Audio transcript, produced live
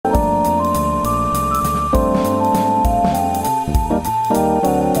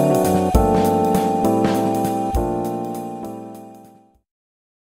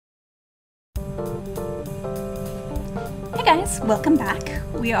Welcome back.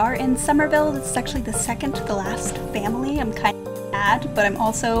 We are in Summerville. This is actually the second to the last family. I'm kind of mad, but I'm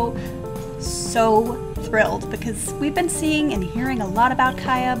also so thrilled because we've been seeing and hearing a lot about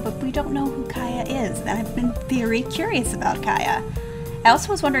Kaya, but we don't know who Kaya is, and I've been very curious about Kaya. I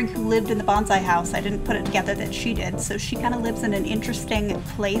also was wondering who lived in the bonsai house. I didn't put it together that she did, so she kind of lives in an interesting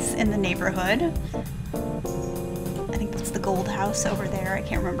place in the neighborhood. I think that's the gold house over there. I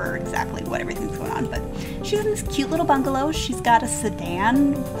can't remember exactly what everything's going on, but she's in this cute little bungalow. She's got a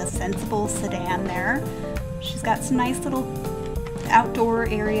sedan, a sensible sedan there. She's got some nice little outdoor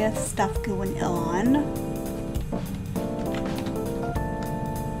area stuff going on.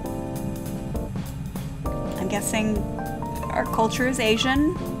 I'm guessing our culture is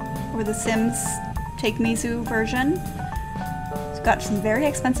Asian, or the Sims Take Mizu version. We've got some very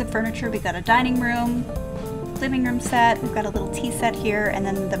expensive furniture. We've got a dining room, living room set, we've got a little tea set here, and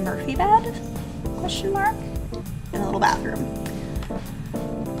then the Murphy bed, question mark, and a little bathroom.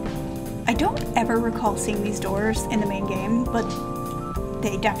 I don't ever recall seeing these doors in the main game, but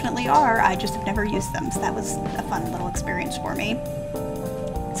they definitely are. I just have never used them, so that was a fun little experience for me.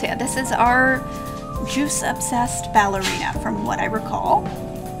 So yeah, this is our juice-obsessed ballerina, from what I recall.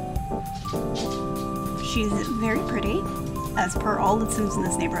 She's very pretty. As per all the Sims in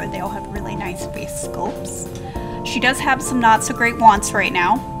this neighborhood, they all have really nice face sculpts. She does have some not-so-great wants right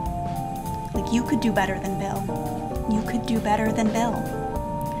now. Like, you could do better than Bill. You could do better than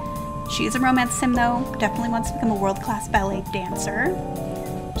Bill. She is a romance sim, though. Definitely wants to become a world-class ballet dancer.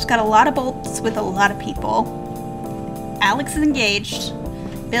 She's got a lot of bolts with a lot of people. Alex is engaged.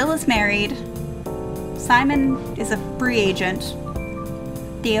 Bill is married. Simon is a free agent.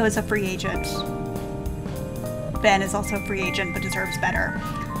 Theo is a free agent. Ben is also a free agent, but deserves better.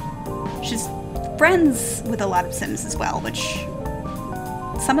 She's friends with a lot of Sims as well, which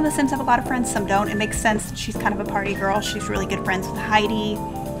some of the Sims have a lot of friends, some don't. It makes sense that she's kind of a party girl. She's really good friends with Heidi.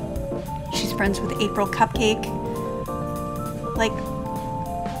 She's friends with April Cupcake. Like,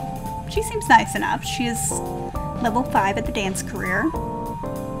 she seems nice enough. She is level 5 at the dance career.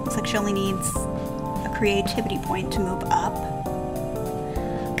 Looks like she only needs a creativity point to move up.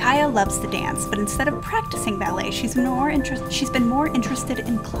 Kaya loves to dance, but instead of practicing ballet, she's been more interested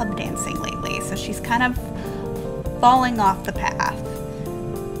in club dancing lately, so she's kind of falling off the path.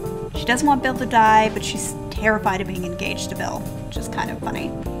 She doesn't want Bill to die, but she's terrified of being engaged to Bill, which is kind of funny.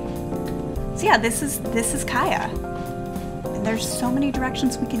 So yeah, this is Kaya. And there's so many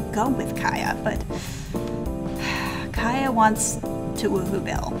directions we could go with Kaya, but Kaya wants to woohoo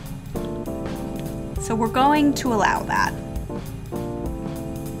Bill. So we're going to allow that.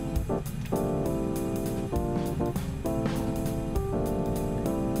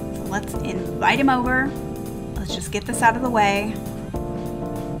 Let's invite him over. Let's just get this out of the way.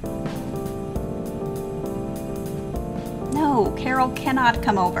 No, Carol cannot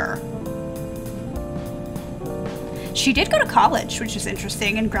come over. She did go to college, which is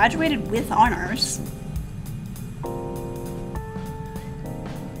interesting, and graduated with honors.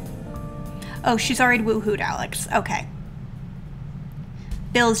 Oh, she's already woohooed Alex. Okay.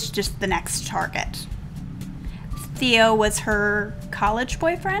 Bill's just the next target. Theo was her college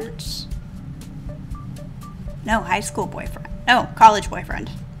boyfriend? No, high school boyfriend. No, college boyfriend.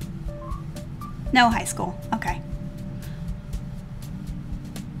 No, high school. Okay.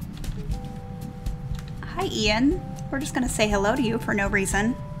 Hi, Ian. We're just gonna say hello to you for no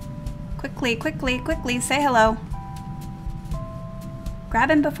reason. Quickly, quickly, quickly, say hello.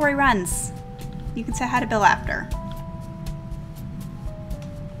 Grab him before he runs. You can say hi to Bill after.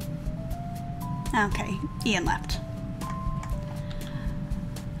 Okay, Ian left.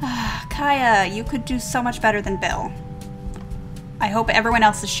 Kaya, you could do so much better than Bill. I hope everyone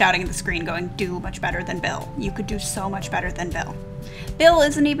else is shouting at the screen going, do much better than Bill. You could do so much better than Bill. Bill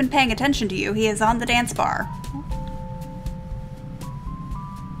isn't even paying attention to you. He is on the dance bar.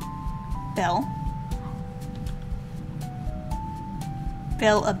 Bill?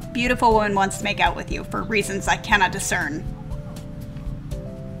 Bill, a beautiful woman wants to make out with you for reasons I cannot discern.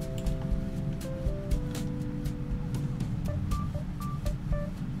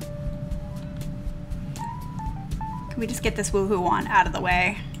 We just get this woohoo on out of the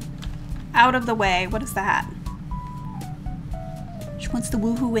way. Out of the way. What is that? She wants the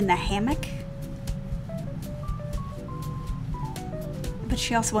woohoo in the hammock? But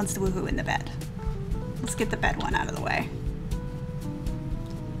she also wants the woohoo in the bed. Let's get the bed one out of the way.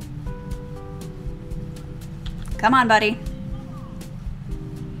 Come on, buddy.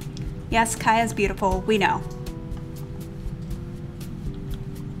 Yes, Kaya's beautiful. We know.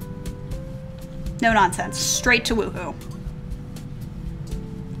 No nonsense. Straight to woohoo.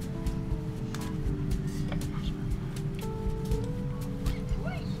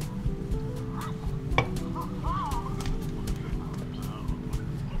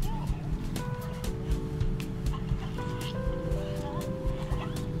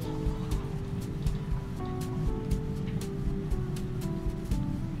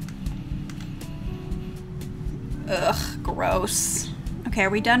 Ugh, gross. Okay, are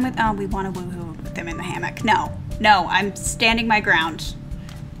we done with... Oh, we want to woohoo with them in the hammock. No. No, I'm standing my ground.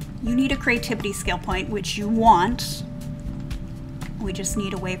 You need a creativity skill point, which you want. We just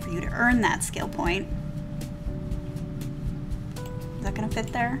need a way for you to earn that skill point. Is that gonna fit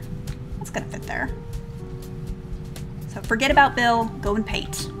there? That's gonna fit there. So forget about Bill, go and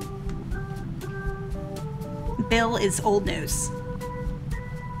paint. Bill is old news.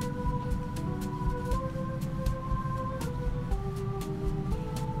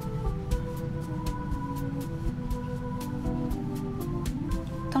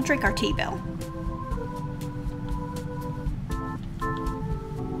 Don't drink our tea, Bill.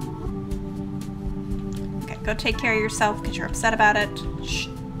 Okay, go take care of yourself because you're upset about it. Shh.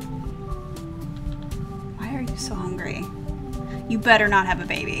 Why are you so hungry? You better not have a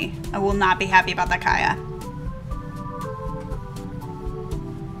baby. I will not be happy about that, Kaya.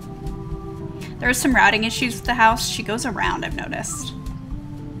 There are some routing issues with the house. She goes around, I've noticed.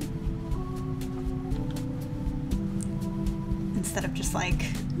 Instead of just like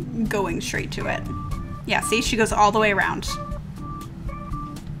going straight to it. Yeah, see, she goes all the way around.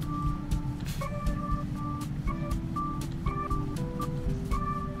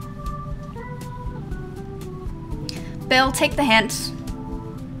 Bill, take the hint.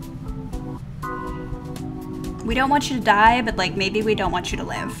 We don't want you to die, but like maybe we don't want you to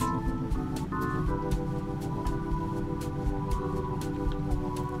live.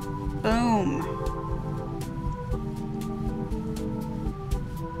 Boom.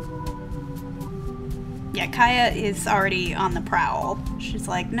 Yeah, Kaya is already on the prowl. She's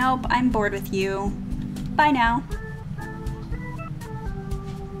like, nope, I'm bored with you. Bye now.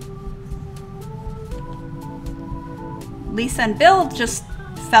 Lisa and Bill just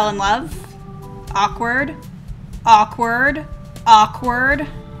fell in love. Awkward. Awkward. Awkward.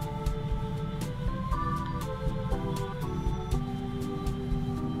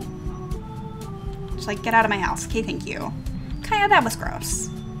 Just like, get out of my house. Okay, thank you. Kaya, that was gross.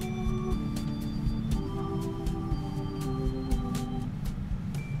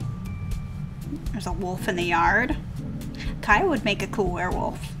 There's a wolf in the yard. Kaya would make a cool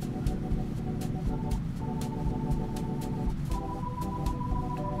werewolf.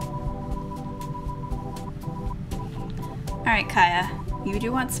 Alright, Kaya. You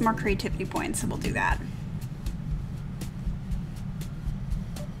do want some more creativity points, so we'll do that.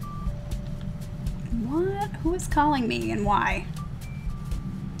 What? Who is calling me and why?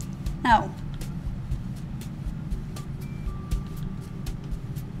 No.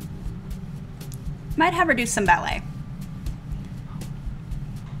 Might have her do some ballet.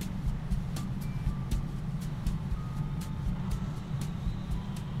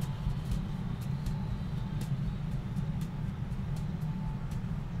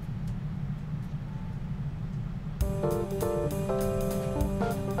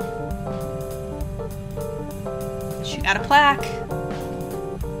 She got a plaque.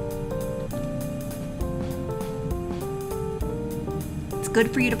 It's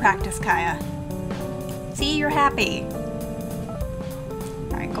good for you to practice, Kaya. See, you're happy.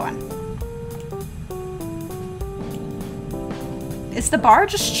 Alright, go on. Is the bar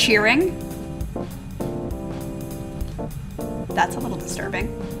just cheering? That's a little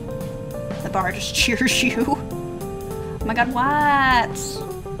disturbing. The bar just cheers you. Oh my god, what?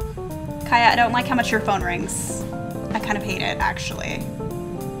 Kaya, I don't like how much your phone rings. I kind of hate it, actually.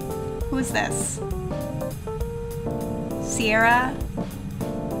 Who is this? Sierra?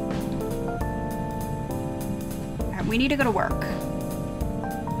 Alright, we need to go to work.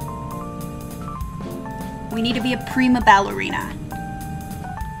 We need to be a prima ballerina.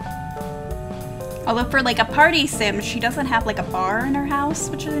 Although for like a party sim, she doesn't have like a bar in her house,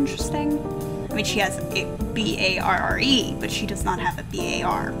 which is interesting. I mean, she has a B-A-R-R-E, but she does not have a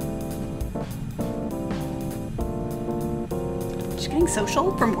B-A-R. She's getting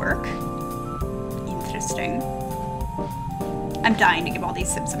social from work? Interesting. I'm dying to give all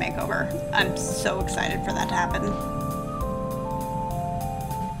these sims a makeover. I'm so excited for that to happen.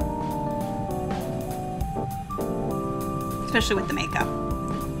 Especially with the makeup.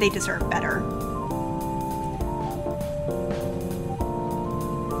 They deserve better.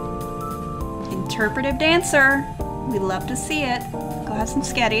 Interpretive dancer. We love to see it. Go have some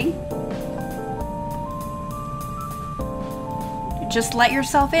sketty. Just let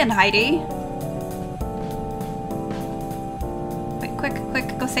yourself in, Heidi. Quick, quick,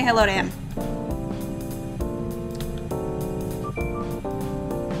 quick. Go say hello to him.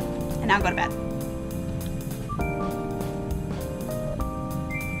 And now go to bed.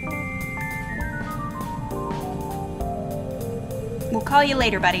 We'll call you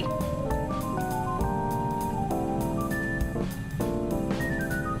later, buddy.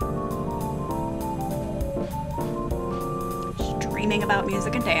 daydreaming about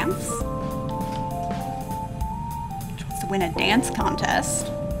music and dance. She wants to win a dance contest.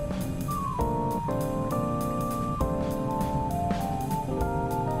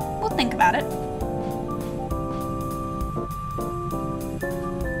 We'll think about it.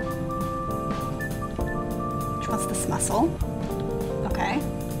 She wants this muscle. Okay.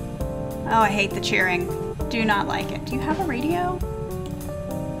 Oh, I hate the cheering. Do not like it. Do you have a radio?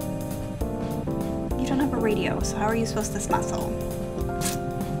 You don't have a radio, so how are you supposed to smustle?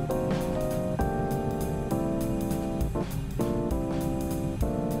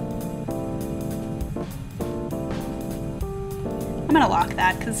 I'm gonna lock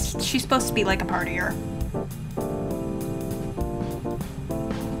that, because she's supposed to be like a partier.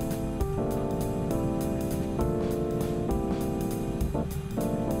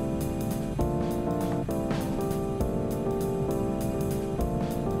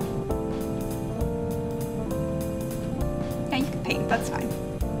 Yeah, you can paint, that's fine.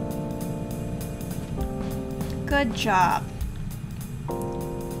 Good job.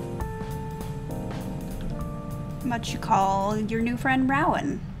 What you call your new friend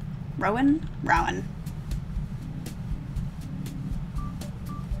Rowan? Rowan? Rowan.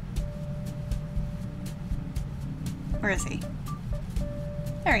 Where is he?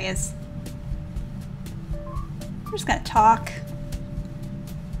 There he is. We're just gonna talk.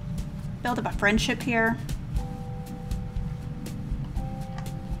 Build up a friendship here.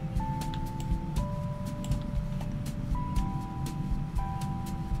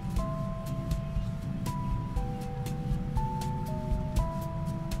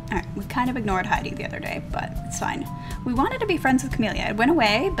 Kind of ignored Heidi the other day, but it's fine. We wanted to be friends with Camellia. It went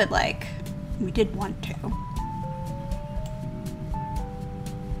away, but like, we did want to.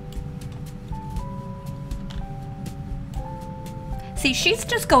 See, she's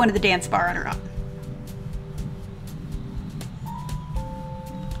just going to the dance bar on her own.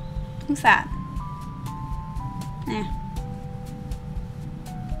 Who's that? Eh.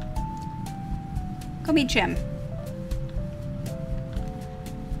 Go meet Jim.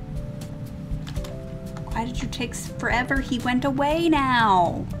 Why did you take forever? He went away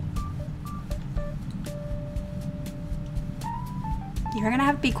now. You're gonna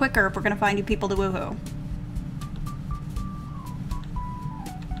have to be quicker if we're gonna find you people to woohoo.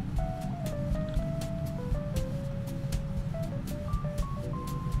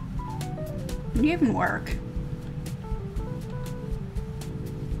 When do you even work?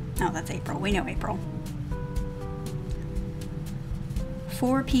 Oh, that's April. We know April.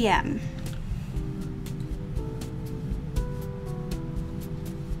 4 p.m.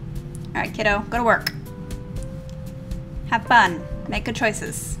 Alright, kiddo, go to work. Have fun. Make good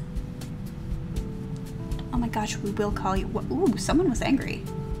choices. Oh my gosh, we will call you. Ooh, someone was angry.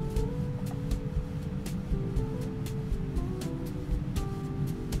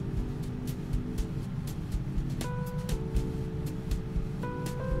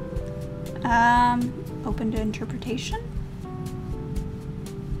 Open to interpretation?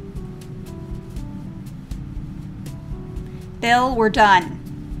 Bill, we're done.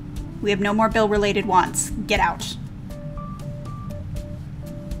 We have no more Bill-related wants. Get out.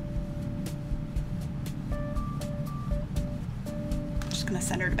 Just gonna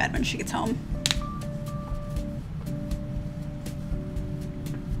send her to bed when she gets home.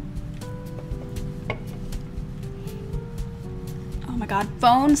 Oh my god,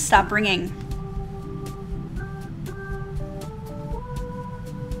 phone, stop ringing.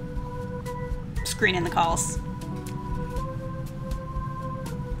 Screening the calls.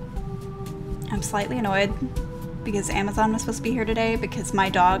 I'm slightly annoyed because Amazon was supposed to be here today because my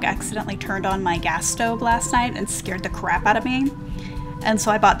dog accidentally turned on my gas stove last night and scared the crap out of me. And so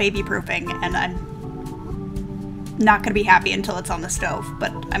I bought baby proofing, and I'm not gonna be happy until it's on the stove,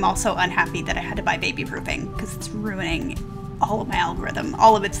 but I'm also unhappy that I had to buy baby proofing because it's ruining all of my algorithm.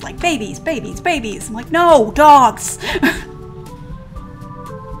 All of it's like babies, babies, babies. I'm like, no, dogs.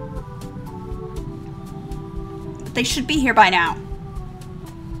 But they should be here by now.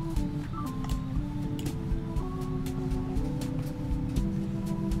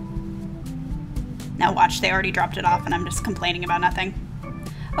 Now watch, they already dropped it off and I'm just complaining about nothing.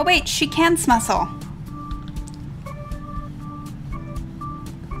 Oh wait, she can smustle.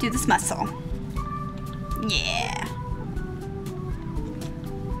 Do the smustle. Yeah.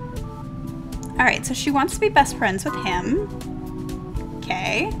 Alright, so she wants to be best friends with him.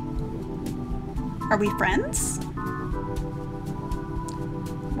 Okay. Are we friends?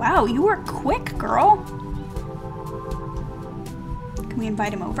 Wow, you were quick, girl. Can we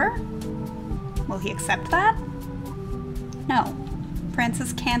invite him over? Will he accept that? No.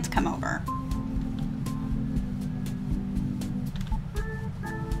 Francis can't come over.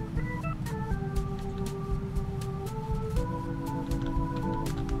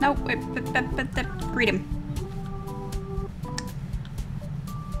 Nope. Read him.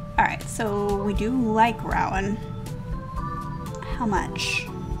 Alright, so we do like Rowan. How much?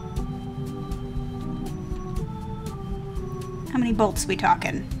 How many bolts we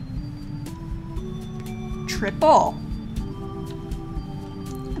talking? Triple.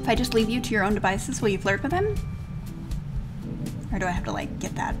 If I just leave you to your own devices, will you flirt with him? Or do I have to, like,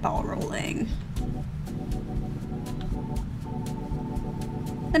 get that ball rolling?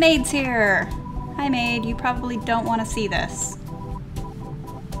 The maid's here! Hi, maid. You probably don't want to see this.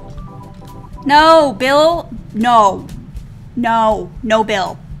 No, Bill! No. No. No,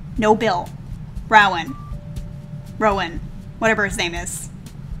 Bill. No, Bill. Rowan. Rowan. Whatever his name is.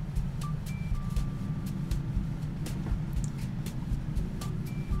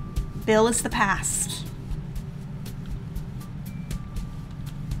 Bill is the past.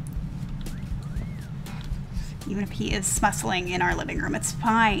 Even if he is smussling in our living room, it's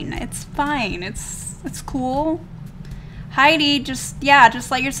fine. It's fine. It's cool. Heidi, just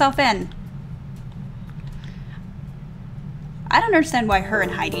let yourself in. I don't understand why her and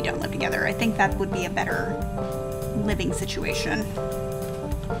Heidi don't live together. I think that would be a better living situation.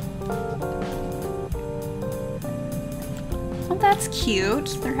 Oh, that's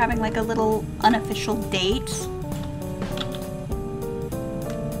cute. They're having like a little unofficial date.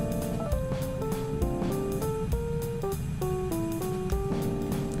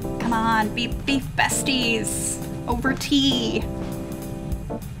 Come on, beef besties over tea.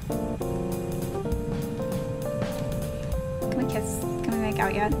 Can we kiss? Can we make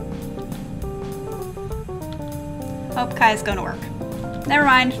out yet? Oh, Kai's going to work. Never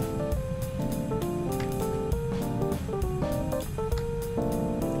mind.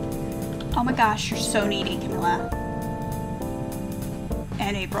 Oh my gosh, you're so needy, Camilla.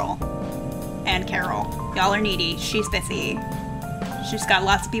 And April. And Carol. Y'all are needy. She's busy. She's got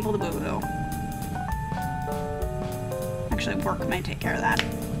lots of people to boo-boo. Actually, work might take care of that.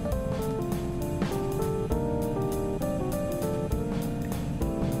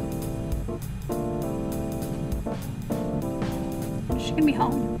 Is she gonna be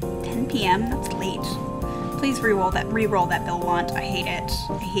home? 10 p.m.? That's late. Please re-roll that Bill want. I hate it.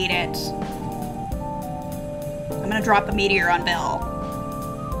 I hate it. I'm gonna drop a meteor on Bill.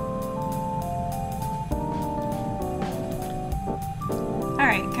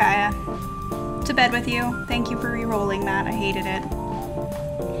 Alright, Kaya. To bed with you. Thank you for re-rolling that. I hated it.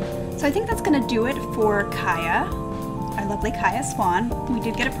 So I think that's gonna do it for Kaya. Our lovely Kaya Swan. We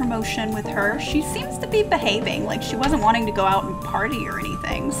did get a promotion with her. She seems to be behaving. Like she wasn't wanting to go out and party or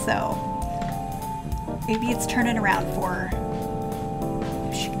anything, so maybe it's turning around for her.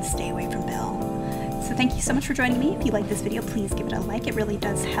 If she can stay away from Bill. So thank you so much for joining me. If you like this video, please give it a like. It really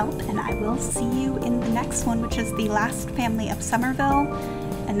does help. And I will see you in the next one, which is the last family of Summerville.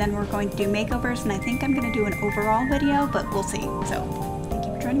 And then we're going to do makeovers. And I think I'm going to do an overall video, but we'll see. So thank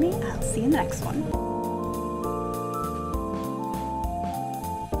you for joining me. I'll see you in the next one.